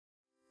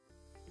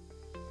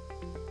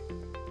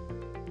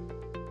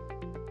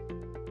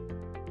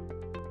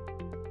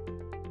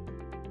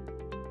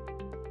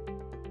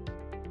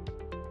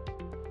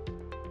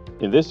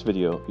In this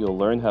video, you'll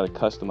learn how to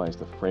customize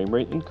the frame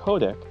rate and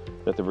codec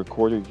that the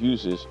recorder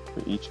uses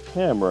for each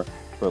camera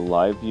for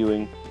live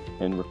viewing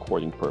and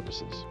recording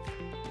purposes.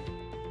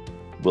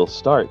 We'll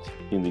start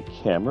in the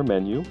camera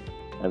menu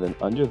and then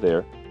under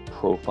there,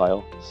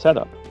 Profile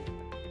Setup.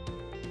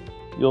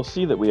 You'll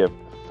see that we have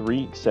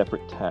three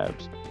separate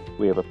tabs.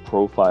 We have a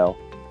profile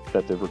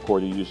that the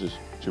recorder uses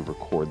to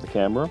record the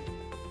camera.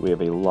 We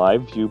have a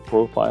live view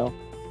profile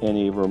and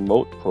a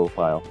remote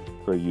profile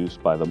for use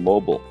by the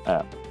mobile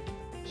app.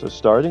 So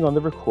starting on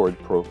the record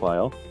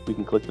profile, we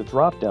can click the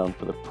drop down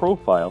for the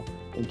profile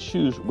and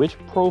choose which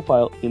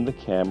profile in the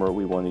camera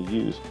we want to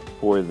use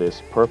for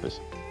this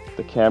purpose.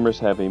 The cameras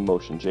have a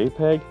motion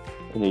JPEG,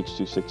 an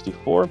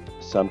H.264,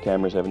 some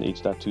cameras have an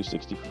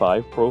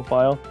H.265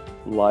 profile,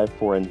 live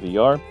 4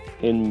 NVR,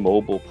 and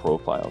mobile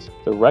profiles.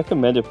 The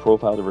recommended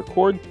profile to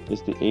record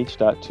is the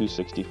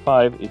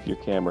H.265 if your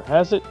camera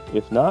has it.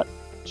 If not,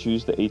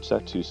 choose the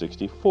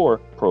H.264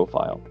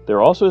 profile.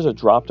 There also is a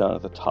drop down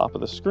at the top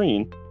of the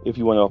screen if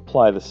you want to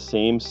apply the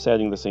same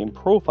setting, the same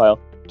profile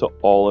to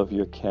all of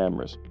your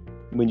cameras.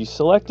 When you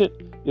select it,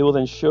 it will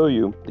then show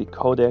you the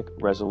codec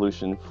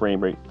resolution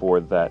frame rate for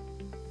that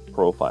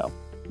profile.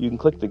 You can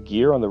click the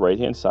gear on the right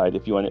hand side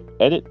if you want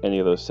to edit any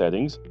of those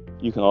settings.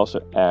 You can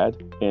also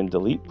add and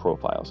delete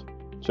profiles.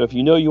 So if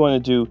you know you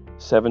want to do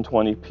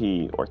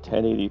 720p or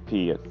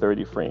 1080p at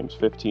 30 frames,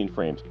 15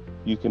 frames,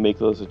 you can make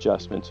those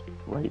adjustments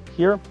right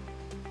here.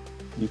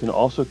 You can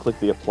also click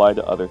the Apply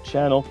to Other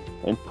channel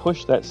and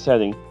push that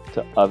setting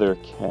to other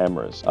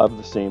cameras of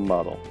the same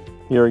model.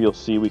 Here you'll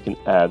see we can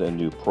add a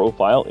new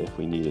profile if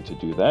we needed to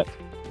do that.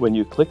 When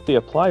you click the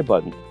Apply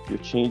button, your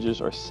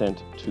changes are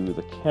sent to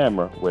the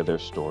camera where they're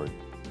stored.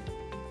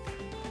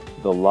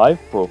 The live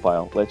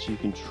profile lets you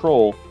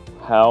control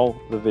how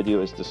the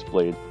video is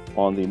displayed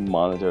on the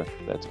monitor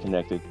that's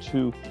connected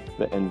to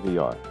the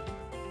NVR.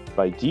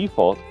 By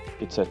default,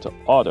 it's set to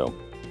auto,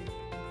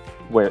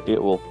 where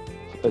it will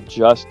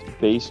adjust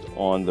based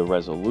on the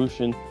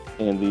resolution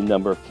and the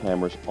number of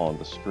cameras on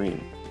the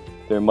screen.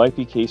 There might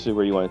be cases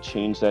where you want to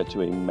change that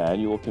to a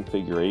manual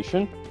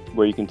configuration,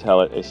 where you can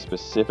tell it a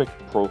specific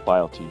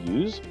profile to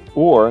use,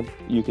 or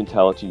you can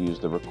tell it to use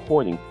the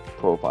recording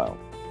profile.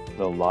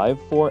 The Live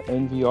 4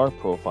 NVR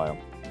profile,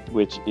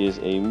 which is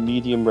a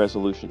medium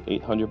resolution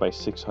 800 by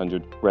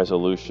 600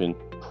 resolution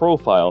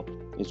profile,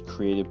 is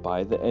created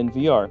by the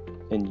NVR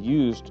and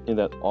used in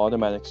that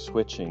automatic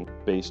switching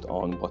based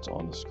on what's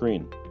on the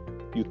screen.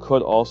 You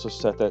could also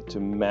set that to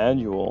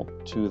manual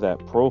to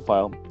that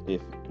profile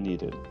if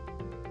needed.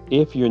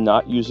 If you're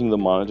not using the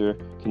monitor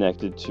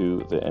connected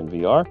to the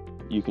NVR,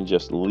 you can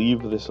just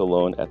leave this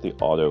alone at the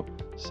auto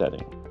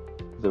setting.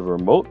 The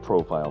remote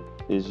profile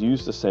is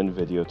used to send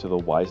video to the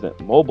Wisenet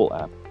mobile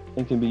app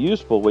and can be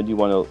useful when you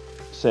want to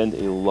send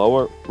a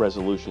lower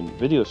resolution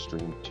video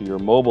stream to your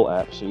mobile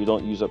app so you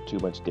don't use up too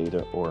much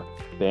data or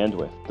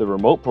bandwidth. The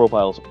remote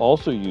profile is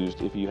also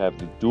used if you have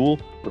the dual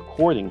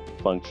recording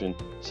function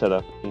set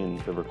up in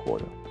the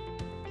recorder.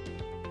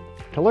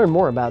 To learn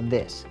more about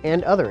this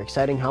and other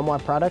exciting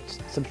Hanwha products,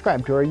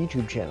 subscribe to our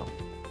YouTube channel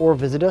or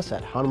visit us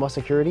at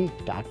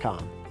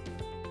hanwhasecurity.com.